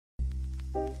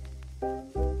One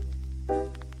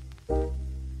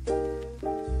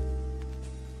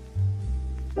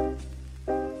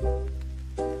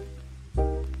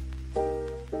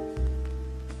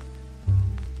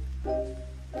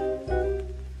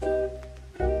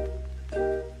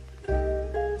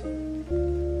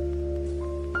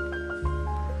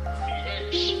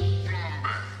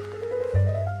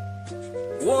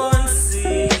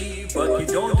C, but you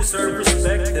don't deserve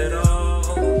respect at all.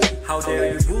 How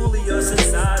dare you bully us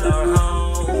inside our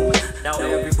home? Now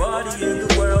everybody in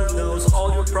the world knows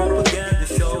all your propaganda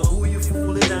show who you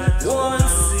fooling at. One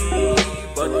C,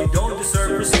 but you don't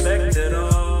deserve respect at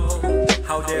all.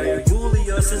 How dare you bully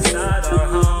us inside our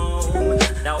home?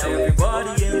 Now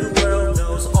everybody in the world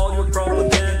knows all your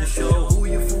propaganda show who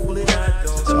you fooling at.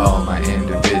 To all my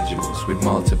individuals with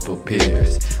multiple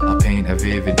peers, I'll paint a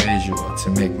vivid visual to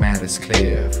make matters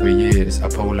clear. For years, a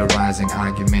polarizing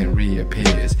argument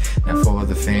reappears. Now for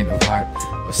the faint of heart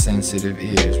or sensitive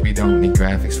ears, we don't need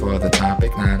graphics for the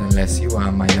topic, not unless you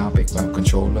are myopic. About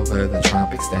control over the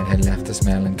tropics that had left us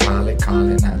melancholic.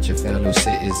 Calling out your fellow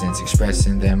citizens,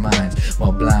 expressing their minds,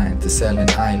 while blind to selling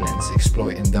islands,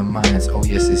 exploiting the mines. Oh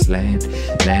yes, it's land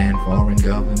foreign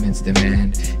governments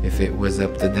demand. If it was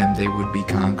up to them, they would be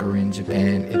conquering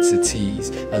Japan. It's a tease,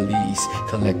 a lease,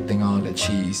 collecting all the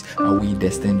cheese. Are we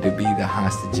destined to be the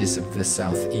hostages of the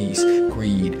southeast?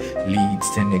 Greed leads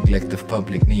to neglect of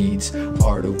public needs.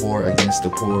 Art of war against the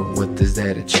poor, what does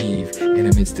that achieve? In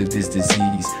the midst of this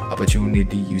disease,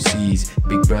 opportunity you seize.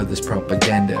 Big brother's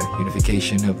propaganda,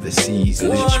 unification of the seas.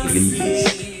 Which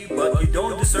please, but you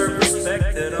don't deserve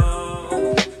respect at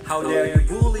all. How dare you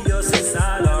bully us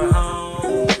inside our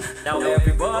home? Now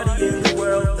everybody in the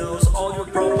world knows all your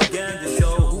propaganda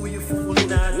show who you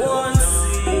fooling at. One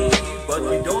C, but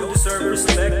you don't deserve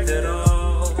respect at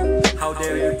all. How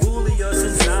dare you bully us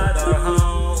inside our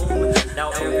home?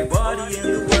 Now everybody in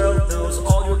the world knows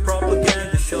all your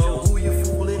propaganda show who you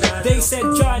fooling at. They said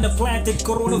China planted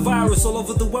coronavirus all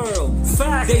over the world.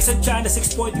 Fact. They said China's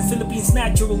exploiting Philippines'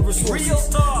 natural resources. Real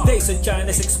talk. They said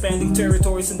China's expanding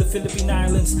territories in the Philippine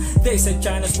Islands. They said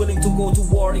China's willing to go to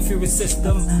war if you resist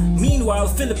them. Meanwhile,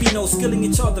 Filipinos killing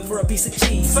each other for a piece of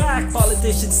cheese. Fact.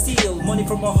 Politicians steal money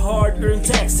from our hard-earned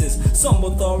taxes. Some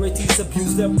authorities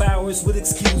abuse their powers with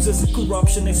excuses.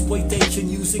 Corruption, exploitation,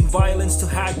 using violence to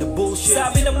hide the bullshit.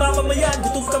 Sabi ng mamamayan,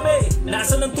 gutom kami,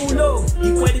 nasa ng tulong. Di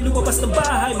pwede lumabas ng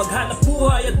bahay, maghanap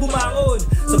buhay at bumangon.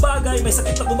 Sa bagay, may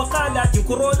sakit na kumakalat, yung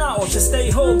corona o siya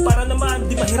stay home. Para naman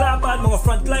di mahirapan mga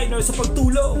frontliners sa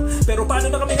pagtulong. Pero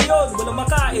paano na kami ngayon? Walang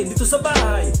makain dito sa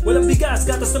bahay. Walang bigas,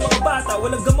 gatas ng mga bata,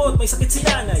 walang gamot, may sakit si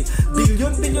nanay.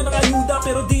 Bilyon-bilyon ng ayuda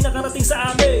pero di nakarating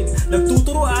sa amin.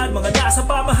 Nagtuturuan, mga nasa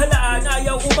pamahalaan,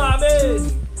 ayaw umamin.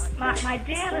 My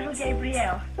dear little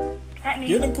Gabriel,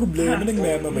 Yan ang problema ng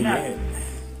mamamayan.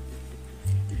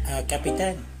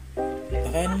 Kapitan,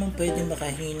 baka naman pwede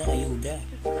makahingi ng ayuda.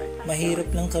 Mahirap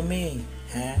lang kami,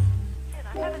 ha?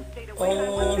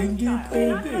 Hindi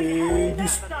pwede.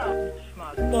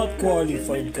 Not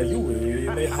qualified kayo eh.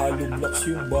 May hollow blocks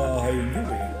yung bahay nyo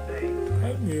eh.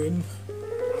 I mean,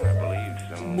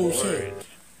 bullshit.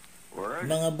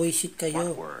 Mga bullshit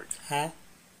kayo, ha?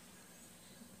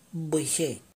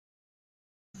 Bullshit.